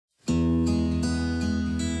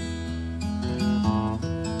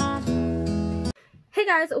Hey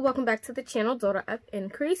guys, welcome back to the channel, Daughter Up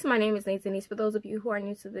Increase. My name is Denise for those of you who are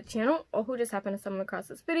new to the channel or who just happen to stumble across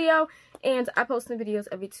this video. And I post new videos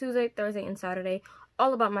every Tuesday, Thursday, and Saturday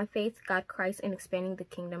all about my faith, God, Christ, and expanding the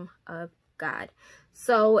kingdom of God.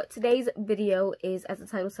 So today's video is, as the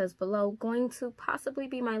title says below, going to possibly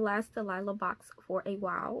be my last Delilah box for a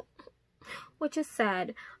while, which is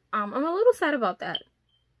sad. I'm a little sad about that,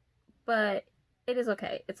 but it is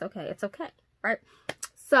okay. It's okay, right?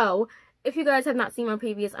 So if you guys have not seen my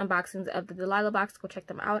previous unboxings of the Delilah box, go check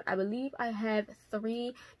them out. I believe I have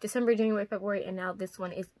 3: December, January, February, and now this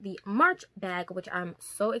one is the March bag, which I'm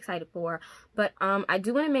so excited for. But I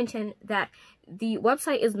do want to mention that the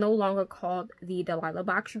website is no longer called the Delilah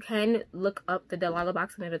box. You can look up the Delilah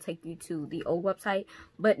box and it'll take you to the old website,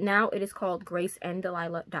 but now it is called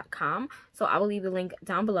graceanddelilah.com. So I will leave the link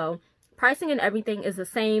down below. Pricing and everything is the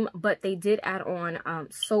same, but they did add on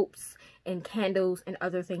soaps and candles and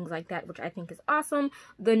other things like that, which I think is awesome.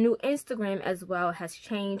 The new Instagram as well has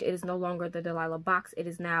changed. It is no longer the Delilah box. It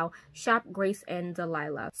is now Shop Grace and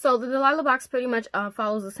Delilah. So the Delilah box pretty much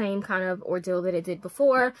follows the same kind of ordeal that it did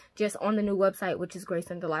before, just on the new website, which is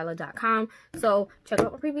graceanddelilah.com. So check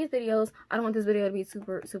out my previous videos. I don't want this video to be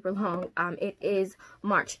super long. It is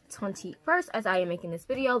March 21st as I am making this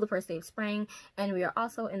video, the first day of spring, and we are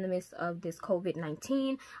also in the midst of this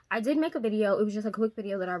COVID-19. I did make a video. It was just a quick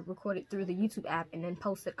video that I recorded through the YouTube app and then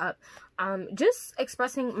posted up, just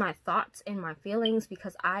expressing my thoughts and my feelings,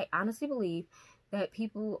 because I honestly believe that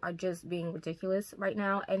people are just being ridiculous right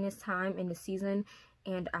now in this time, in this season,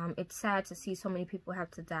 and it's sad to see so many people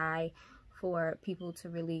have to die for people to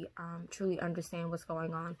really truly understand what's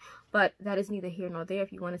going on. But that is neither here nor there.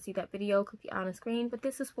 If you want to see that video, click on the screen. But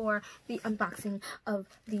this is for the unboxing of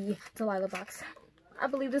the Delilah box. I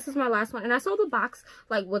believe this is my last one, and I saw the box,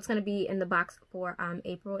 like what's gonna be in the box for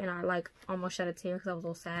April, and I like almost shed a tear because I was a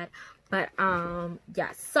little sad. But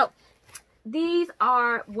yes, so these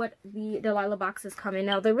are what the Delilah boxes come in.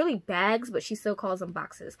 Now they're really bags, but she still calls them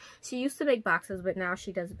boxes. She used to make boxes, but now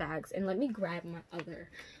she does bags. And let me grab my other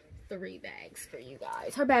 3 bags for you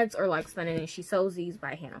guys. Her bags are like stunning, and she sews these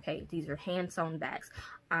by hand. Okay, these are hand sewn bags.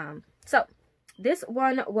 So this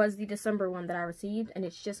one was the December one that I received, and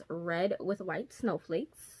it's just red with white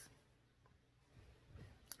snowflakes.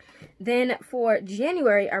 Then for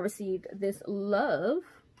January, I received this Love.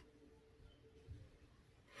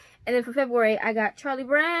 And then for February, I got Charlie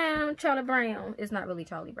Brown. Charlie Brown. It's not really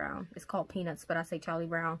Charlie Brown. It's called Peanuts, but I say Charlie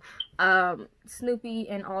Brown. Snoopy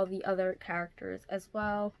and all the other characters as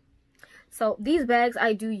well. So these bags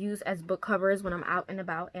I do use as book covers when I'm out and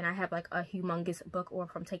about and I have like a humongous book, or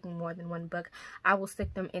if I'm taking more than one book, I will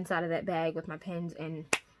stick them inside of that bag with my pens and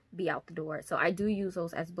be out the door. So I do use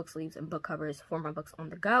those as book sleeves and book covers for my books on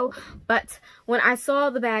the go. But when I saw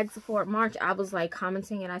the bags for March, I was like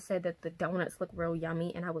commenting and I said that the donuts look real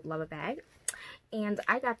yummy and I would love a bag. And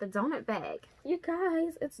I got the donut bag. You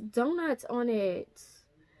guys, it's donuts on it.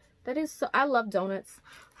 That is so, I love donuts.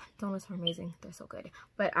 Donuts are amazing. They're so good.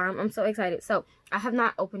 But I'm so excited. So I have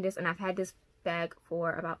not opened this, and I've had this bag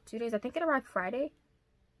for about 2 days. I think it arrived Friday.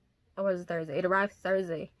 Or was it Thursday? It arrived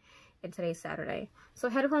Thursday, and today's Saturday. So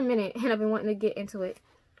I had it for a minute, and I've been wanting to get into it.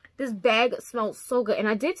 This bag smells so good. And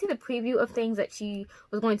I did see the preview of things that she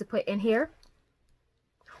was going to put in here.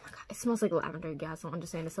 Oh my god, it smells like lavender. You guys don't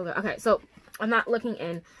understand. It's so good. Okay, so I'm not looking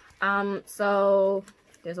in. So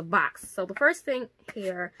there's a box. So the first thing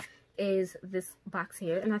here is this box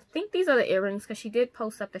here, and I think these are the earrings, because she did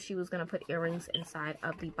post up that she was going to put earrings inside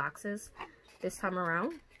of the boxes this time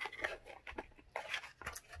around.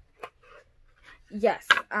 Yes,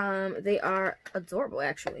 they are adorable.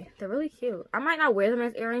 Actually, they're really cute. I might not wear them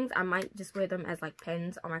as earrings. I might just wear them as like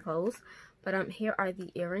pins on my clothes. But here are the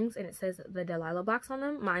earrings, and it says the Delilah box on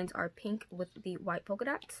them. Mine's are pink with the white polka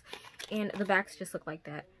dots, and the backs just look like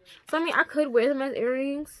that. So I mean, I could wear them as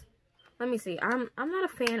earrings. Let me see. I'm not a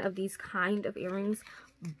fan of these kind of earrings,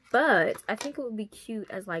 but I think it would be cute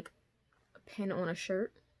as like a pin on a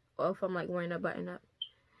shirt, or if I'm like wearing a button up.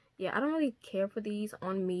 Yeah, I don't really care for these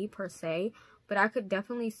on me per se, but I could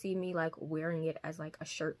definitely see me like wearing it as like a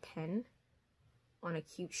shirt pin on a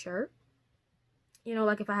cute shirt. You know,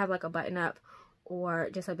 like if I have like a button up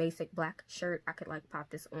or just a basic black shirt, I could like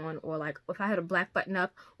pop this on. Or like if I had a black button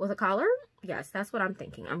up with a collar, yes, that's what I'm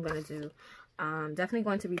thinking I'm gonna do. Definitely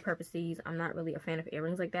going to repurpose these. I'm not really a fan of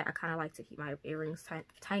earrings like that. I kind of like to keep my earrings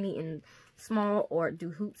tiny and small, or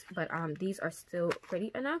do hoops, but these are still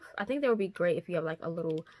pretty enough. I think they would be great if you have like a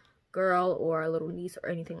little girl or a little niece or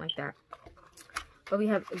anything like that. But we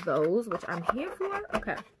have those, which I'm here for.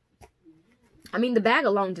 Okay, I mean, the bag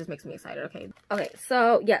alone just makes me excited. Okay,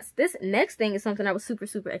 so yes, this next thing is something I was super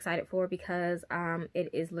excited for because it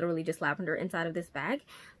is literally just lavender inside of this bag.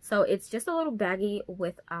 So it's just a little baggie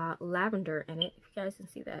with lavender in it. If you guys can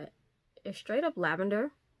see that, it's straight up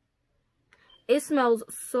lavender. It smells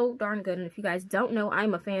so darn good, and if you guys don't know,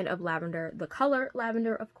 I'm a fan of lavender, the color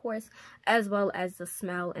lavender, of course, as well as the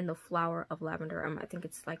smell and the flower of lavender. I think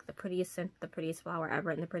it's like the prettiest scent, the prettiest flower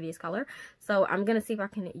ever, and the prettiest color. So I'm gonna see if I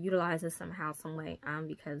can utilize this somehow, some way,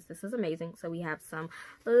 because this is amazing. So we have some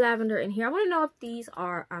lavender in here. I want to know if these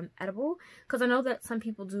are edible, because I know that some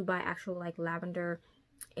people do buy actual like lavender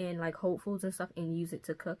in like Whole Foods and stuff and use it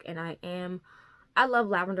to cook, and I love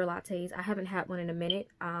lavender lattes. I haven't had one in a minute.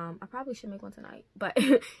 I probably should make one tonight. But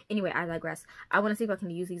anyway, I digress. I want to see if I can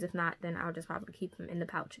use these. If not, then I'll just probably keep them in the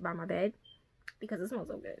pouch by my bed. Because it smells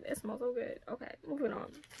so good. It smells so good. Okay, moving on.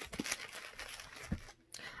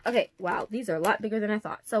 Okay, wow. These are a lot bigger than I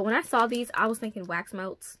thought. So when I saw these, I was thinking wax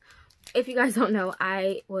melts. If you guys don't know,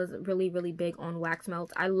 I was really big on wax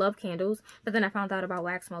melts. I love candles, but then I found out about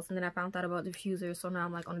wax melts, and then I found out about diffusers, so now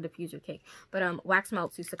I'm like on a diffuser kick. But wax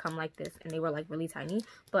melts used to come like this, and they were like really tiny,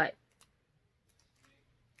 but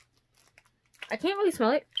I can't really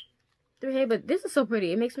smell it through here, but this is so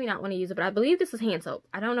pretty. It makes me not want to use it, but I believe this is hand soap.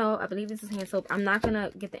 I don't know. I believe this is hand soap. I'm not gonna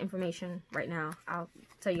get the information right now. I'll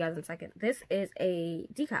tell you guys in a second. This is a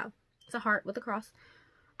decal. It's a heart with a cross.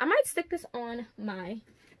 I might stick this on my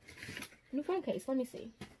new phone case. Let me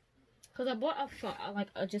see, because I bought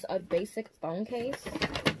just a basic phone case.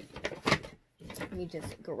 Let me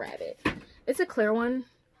just grab it. It's a clear one,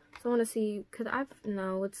 so I want to see, because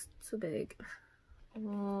no, it's too big.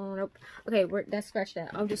 Oh, nope. Okay, let's scratch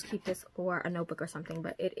that. I'll just keep this for a notebook or something.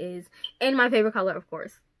 But it is in my favorite color, of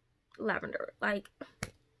course, lavender. Like,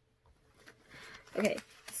 okay,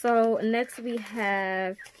 so next we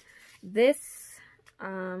have this.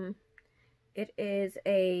 It is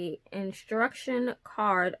a instruction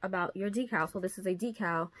card about your decal. So this is a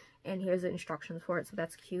decal, and here's the instructions for it. So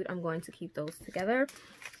that's cute. I'm going to keep those together.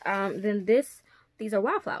 Then these are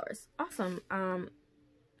wildflowers. Awesome.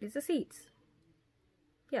 These are seeds.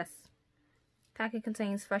 Yes. Packet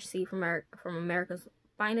contains fresh seed from America's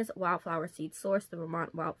finest wildflower seed source, the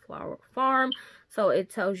Vermont Wildflower Farm. So it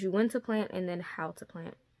tells you when to plant and then how to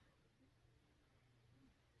plant.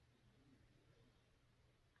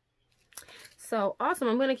 So awesome.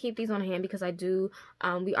 I'm going to keep these on hand because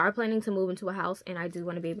we are planning to move into a house, and I do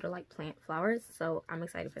want to be able to like plant flowers. So I'm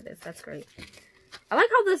excited for this. That's great. I like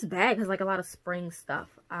how this bag has like a lot of spring stuff.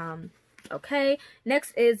 Okay,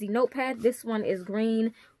 next is the notepad. This one is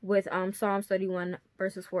green with Psalms 31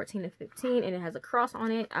 verses 14 and 15, and it has a cross on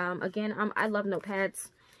it. Again, I love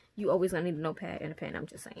notepads. You always gonna need a notepad and a pen, I'm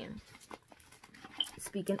just saying.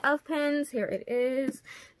 Speaking of pens, here it is.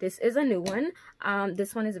 This is a new one.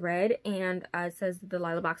 This one is red, and it says the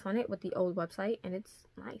Delilah box on it with the old website, and it's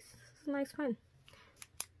nice. It's a nice pen.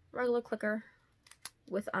 Regular clicker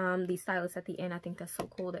with the stylus at the end. I think that's so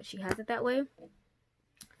cool that she has it that way.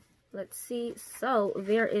 Let's see. So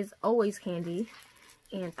there is always candy,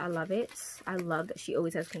 and I love it. I love that she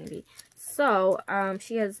always has candy. So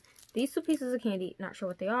she has these two pieces of candy. Not sure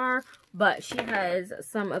what they are, but she has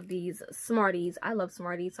some of these Smarties. I love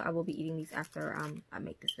Smarties, so I will be eating these after I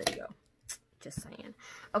make this video. Just saying.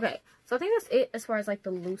 Okay, so I think that's it as far as like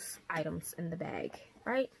the loose items in the bag,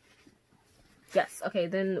 right? Yes. Okay,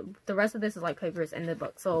 then the rest of this is like papers and the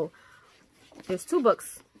book. So there's two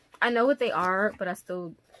books. I know what they are, but I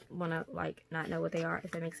still want to like not know what they are,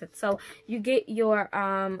 if that makes sense. So you get your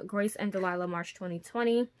Grace and Delilah March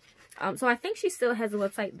 2020. So I think she still has a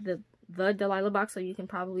website, the Delilah box, so you can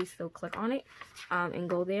probably still click on it and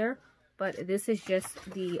go there. But this is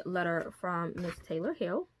just the letter from Miss Taylor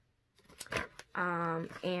Hill.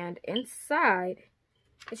 And inside,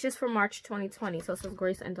 it's just for March 2020. So it says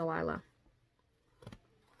Grace and Delilah.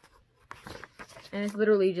 And it's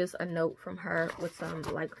literally just a note from her with some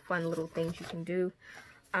like fun little things you can do.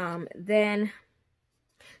 Then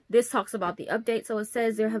this talks about the update. So it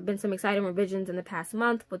says there have been some exciting revisions in the past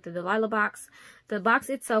month with the Delilah box. The box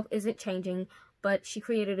itself isn't changing, but she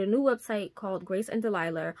created a new website called Grace and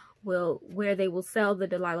Delilah, where they will sell the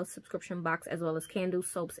Delilah subscription box as well as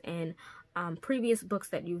candles, soaps, and previous books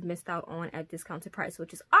that you've missed out on at discounted price,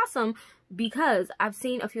 which is awesome because I've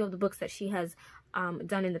seen a few of the books that she has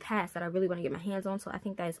done in the past that I really want to get my hands on. So I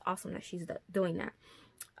think that is awesome that she's doing that.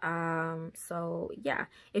 So yeah,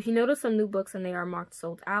 if you notice some new books and they are marked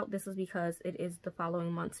sold out, this is because it is the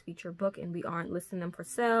following month's featured book and we aren't listing them for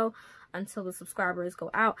sale until the subscribers go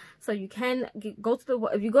out. So you can if you go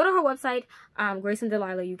to her website, Grace and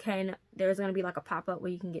Delilah, there's going to be like a pop-up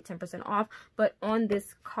where you can get 10% off, but on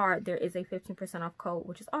this card there is a 15% off code,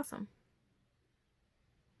 which is awesome.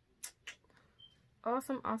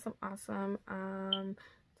 Awesome, awesome, awesome.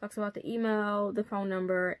 Talks about the email, the phone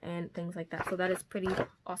number, and things like that. So that is pretty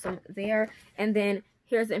awesome there. And then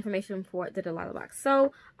here's the information for the Delilah box.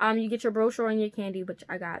 So you get your brochure and your candy, which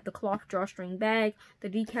I got the cloth drawstring bag, the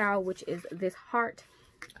decal, which is this heart,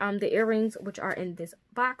 the earrings, which are in this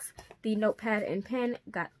box, the notepad and pen,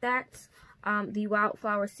 got that. The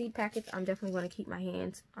wildflower seed packets, I'm definitely going to keep my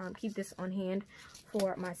hands, keep this on hand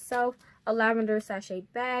for myself. A lavender sachet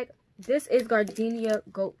bag. This is Gardenia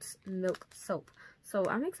Goat's Milk Soap. So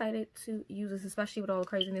I'm excited to use this, especially with all the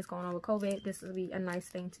craziness going on with COVID. This will be a nice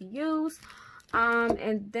thing to use.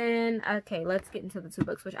 And then, okay, let's get into the 2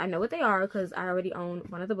 books, which I know what they are because I already own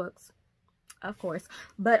one of the books, of course.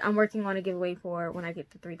 But I'm working on a giveaway for when I get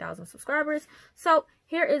to 3,000 subscribers. So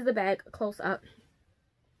here is the bag close up.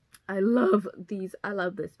 I love these. I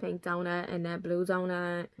love this pink donut and that blue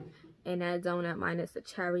donut and that donut minus the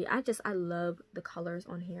cherry. I love the colors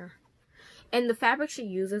on here. And the fabric she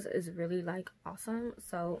uses is really, like, awesome.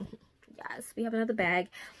 So, yes, we have another bag.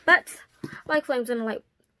 But, like Flames in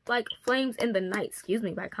the Night, excuse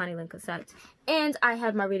me, by Connilyn Cossette. And I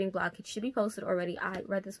have my reading blog. It should be posted already. I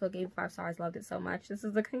read this book, gave it 5 stars, loved it so much. This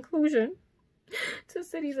is the conclusion to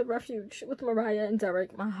Cities of Refuge with Mariah and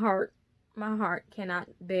Derek. My heart cannot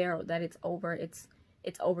bear that it's over.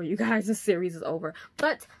 It's over, you guys. The series is over.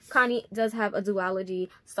 But Connie does have a duology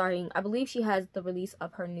starting. I believe she has the release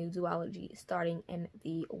of her new duology starting in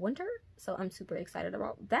the winter. So I'm super excited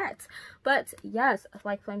about that. But yes,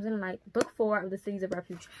 Like Flames in the Night, book 4 of the Cities of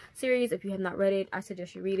Refuge series. If you have not read it, I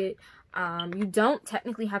suggest you read it. You don't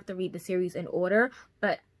technically have to read the series in order,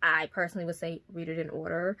 but I personally would say read it in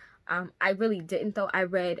order. I really didn't though. I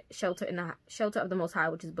read Shelter of the Most High,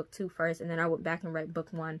 which is book 2 first, and then I went back and read book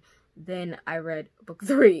 1. Then I read book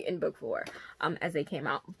 3 and book 4 as they came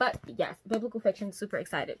out. But yes, biblical fiction, super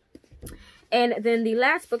excited. And then the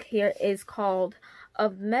last book here is called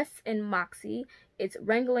Of Mess and Moxie. It's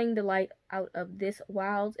Wrangling the Light Out of This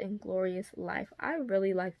Wild and Glorious Life. I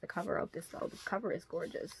really like the cover of this though. The cover is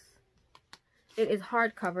gorgeous. It is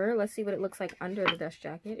hardcover. Let's see what it looks like under the dust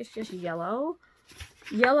jacket. It's just yellow.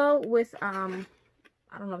 Yellow with, I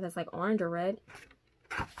don't know if that's like orange or red,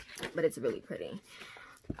 but it's really pretty.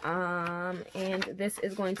 And this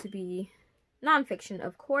is going to be nonfiction,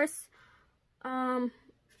 of course. Do I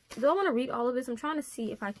want to read all of this? I'm trying to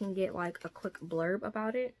see if I can get like a quick blurb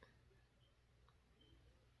about it.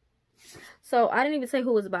 So I didn't even say who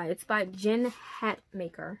it was by. It's by Jen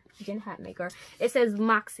Hatmaker. It says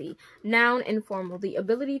Moxie, noun informal, the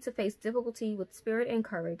ability to face difficulty with spirit and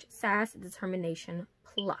courage, sass, determination,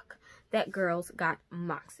 pluck. That girl's got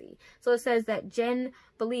moxie. So it says that Jen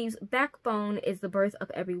believes backbone is the birth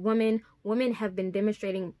of every woman. Women have been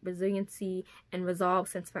demonstrating resiliency and resolve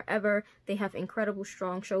since forever. They have incredible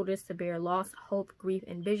strong shoulders to bear loss, hope, grief,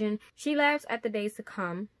 and vision. She laughs at the days to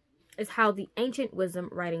come, is how the ancient wisdom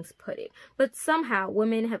writings put it. But somehow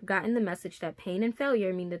women have gotten the message that pain and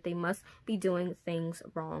failure mean that they must be doing things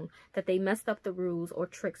wrong, that they messed up the rules or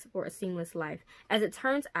tricks for a seamless life. As it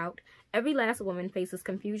turns out, every last woman faces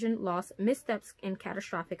confusion, loss, missteps, and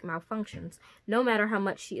catastrophic malfunctions. No matter how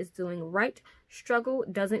much she is doing right, struggle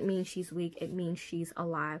doesn't mean she's weak, it means she's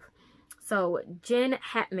alive. So, Jen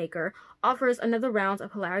Hatmaker offers another round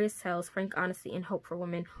of hilarious tales, frank honesty, and hope for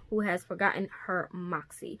women who has forgotten her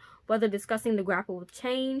moxie. Whether discussing the grapple with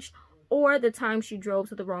change or the time she drove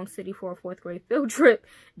to the wrong city for a 4th grade field trip,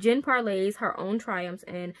 Jen parlays her own triumphs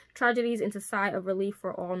and tragedies into sigh of relief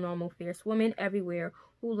for all normal, fierce women everywhere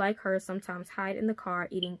who, like her, sometimes hide in the car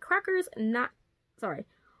eating crackers,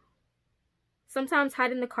 sometimes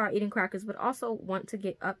hide in the car eating crackers, but also want to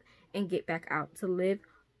get up and get back out, to live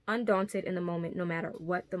undaunted in the moment, no matter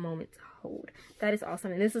what the moment hold. That is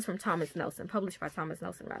awesome. And this is from Thomas Nelson, published by Thomas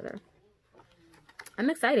Nelson, rather. I'm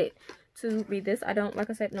excited to read this. I don't, like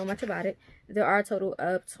I said, know much about it. There are a total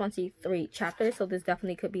of 23 chapters, so this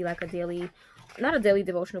definitely could be like a daily, not a daily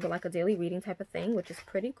devotional, but like a daily reading type of thing, which is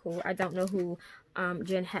pretty cool. I don't know who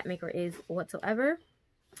Jen Hatmaker is whatsoever.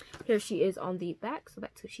 Here she is on the back, so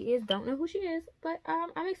that's who she is. Don't know who she is, but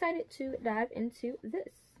I'm excited to dive into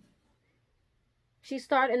this. She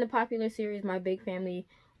starred in the popular series My Big Family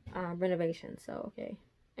Renovation. So, okay.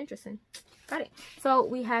 Interesting. Got it. So,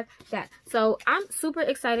 we have that. So, I'm super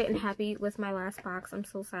excited and happy with my last box. I'm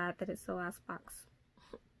so sad that it's the last box.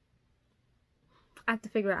 I have to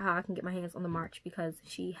figure out how I can get my hands on the March, because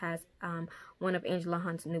she has one of Angela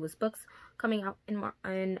Hunt's newest books coming out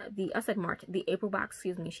in the April box,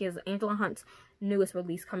 excuse me. She has Angela Hunt's newest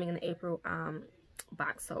release coming in the April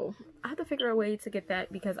box, so I have to figure a way to get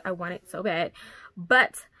that because I want it so bad.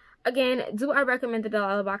 But again, do I recommend the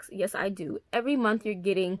Delilah box? Yes, I do. Every month you're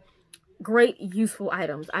getting great, useful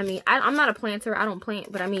items. I mean, I'm not a planter. I don't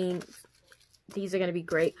plant, but I mean, these are going to be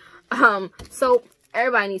great. Soap.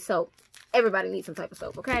 Everybody needs soap. Everybody needs some type of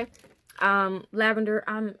soap, okay? Lavender.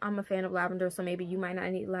 I'm a fan of lavender, so maybe you might not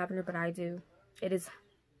need lavender, but I do. It is,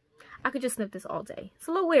 I could just sniff this all day. It's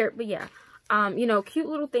a little weird, but yeah. You know, cute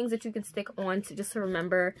little things that you can stick on to just to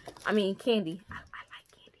remember. I mean, candy. I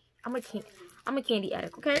like candy. I'm a candy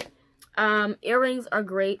addict, okay? Earrings are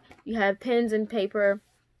great. You have pens and paper.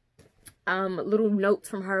 Little notes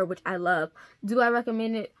from her, which I love. Do I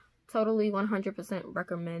recommend it? Totally 100%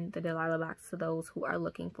 recommend the Delilah box to those who are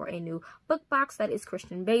looking for a new book box that is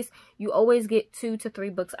Christian based. You always get 2 to 3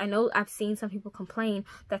 books. I know I've seen some people complain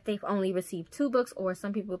that they've only received 2 books, or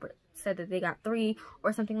some people said that they got 3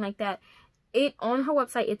 or something like that. On her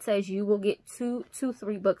website, it says you will get 2 to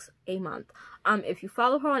 3 books a month. If you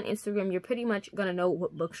follow her on Instagram, you're pretty much gonna know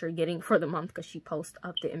what books you're getting for the month, because she posts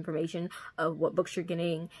up the information of what books you're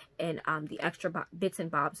getting and the extra bits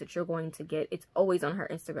and bobs that you're going to get. It's always on her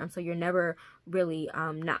Instagram, so you're never really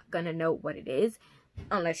not gonna know what it is,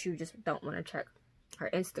 unless you just don't want to check her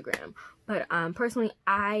Instagram. But personally,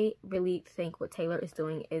 I really think what Taylor is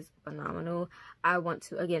doing is phenomenal. I want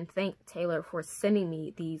to again thank Taylor for sending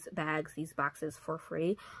me these bags, these boxes for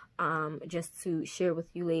free, just to share with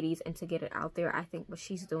you ladies and to get it out there. I think what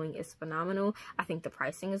she's doing is phenomenal. I think the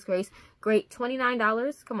pricing is great.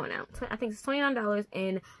 $29. Come on now. I think it's $29,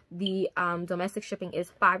 and the domestic shipping is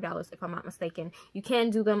 $5 if I'm not mistaken. You can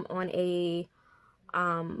do them on a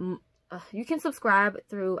you can subscribe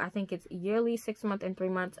through, I think it's yearly, 6 month and 3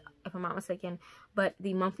 months, if I'm not mistaken. But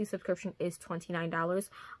the monthly subscription is $29.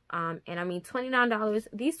 And I mean, $29,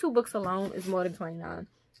 these 2 books alone is more than $29.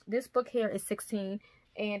 This book here is $16,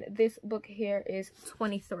 and this book here is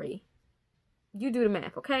 $23. You do the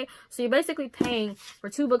math, okay? So you're basically paying for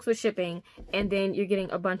 2 books with shipping, and then you're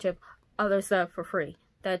getting a bunch of other stuff for free.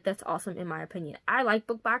 That's awesome in my opinion. I like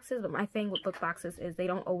book boxes, but my thing with book boxes is they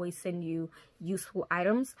don't always send you useful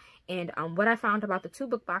items. And what I found about the 2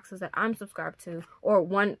 book boxes that I'm subscribed to, or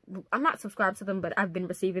one, I'm not subscribed to them, but I've been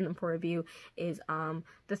receiving them for review, is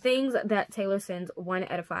the things that Taylor sends, 1,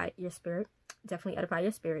 edify your spirit. Definitely edify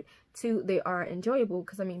your spirit. 2, they are enjoyable,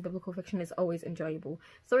 because I mean, biblical fiction is always enjoyable.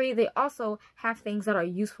 3, they also have things that are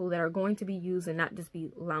useful, that are going to be used and not just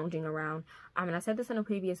be lounging around. And I said this in a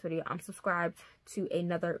previous video, I'm subscribed to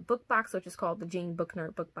another book box, which is called the Jean Book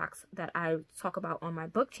Nerd book box, that I talk about on my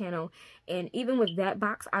book channel. And even with that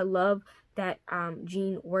box, I love that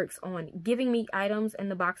Jean works on giving me items in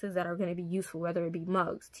the boxes that are going to be useful, whether it be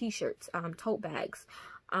mugs, t-shirts, tote bags,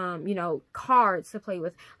 you know, cards to play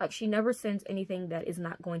with. Like, she never sends anything that is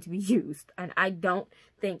not going to be used. And I don't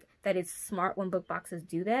think that it's smart when book boxes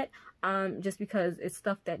do that, just because it's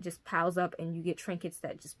stuff that just piles up, and you get trinkets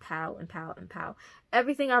that just pile and pile and pile.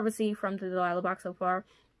 Everything I've received from the Delilah box so far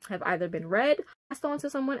have either been read, passed on to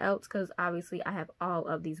someone else, because obviously I have all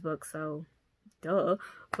of these books, so duh.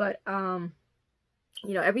 But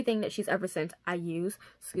you know, everything that she's ever sent I use.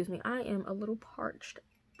 Excuse me, I am a little parched,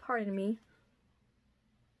 pardon me.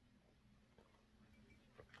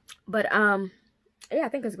 But yeah, I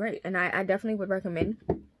think it's great, and I definitely would recommend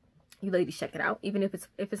you ladies check it out. Even if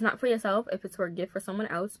it's not for yourself, if it's for a gift for someone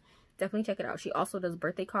else, definitely check it out. She also does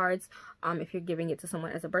birthday cards, if you're giving it to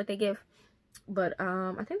someone as a birthday gift. But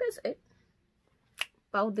I think that's it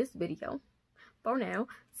for this video for now.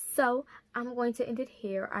 So I'm going to end it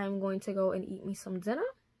here. I'm going to go and eat me some dinner.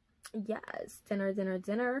 Yes,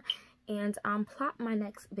 dinner. And plot my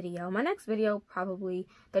next video. My next video, probably,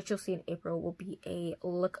 that you'll see in April, will be a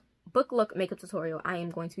book look makeup tutorial. I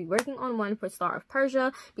am going to be working on one for Star of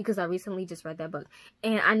Persia, because I recently just read that book.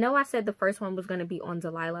 And I know I said the first one was going to be on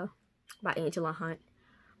Delilah by Angela Hunt,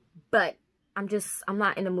 but I'm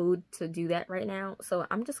not in the mood to do that right now, so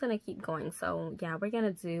I'm just gonna keep going. So yeah, we're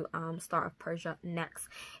gonna do Star of Persia next,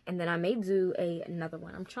 and then I may do another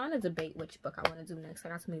one. I'm trying to debate which book I want to do next. I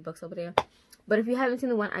got so many books over there. But if you haven't seen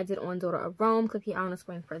the one I did on Daughter of Rome, click here on the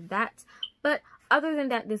screen for that. But other than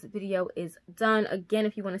that, this video is done. Again,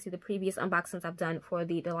 if you want to see the previous unboxings I've done for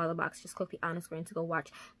the Delilah box, just click the on the screen to go watch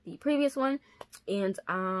the previous one. And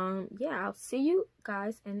yeah, I'll see you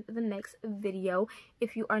guys in the next video.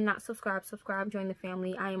 If you are not subscribed, subscribe, join the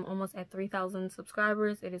family. I am almost at 3,000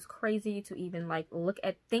 subscribers. It is crazy to even like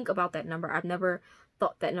think about that number. I've never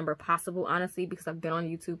thought that number possible, honestly, because I've been on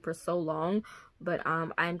YouTube for so long. But I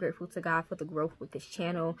am grateful to God for the growth with this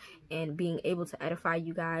channel and being able to edify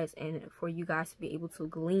you guys, and for you guys to be able to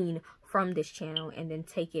glean from this channel and then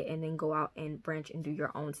take it and then go out and branch and do your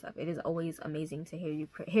own stuff. It is always amazing to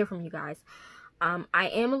hear from you guys. I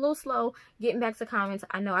am a little slow getting back to comments.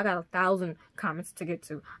 I know I got 1,000 comments to get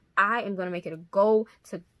to. I am going to make it a goal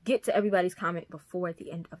to get to everybody's comment before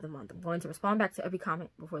the end of the month. I'm going to respond back to every comment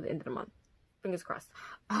before the end of the month. Fingers crossed.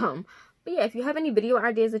 But yeah, if you have any video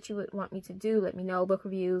ideas that you would want me to do, let me know. Book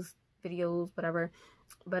reviews, videos, whatever.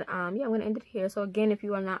 But yeah, I'm going to end it here. So again, if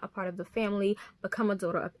you are not a part of the family, become a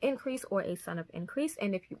daughter of Increase or a son of Increase.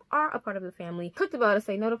 And if you are a part of the family, click the bell to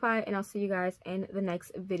stay notified. And I'll see you guys in the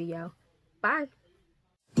next video. Bye.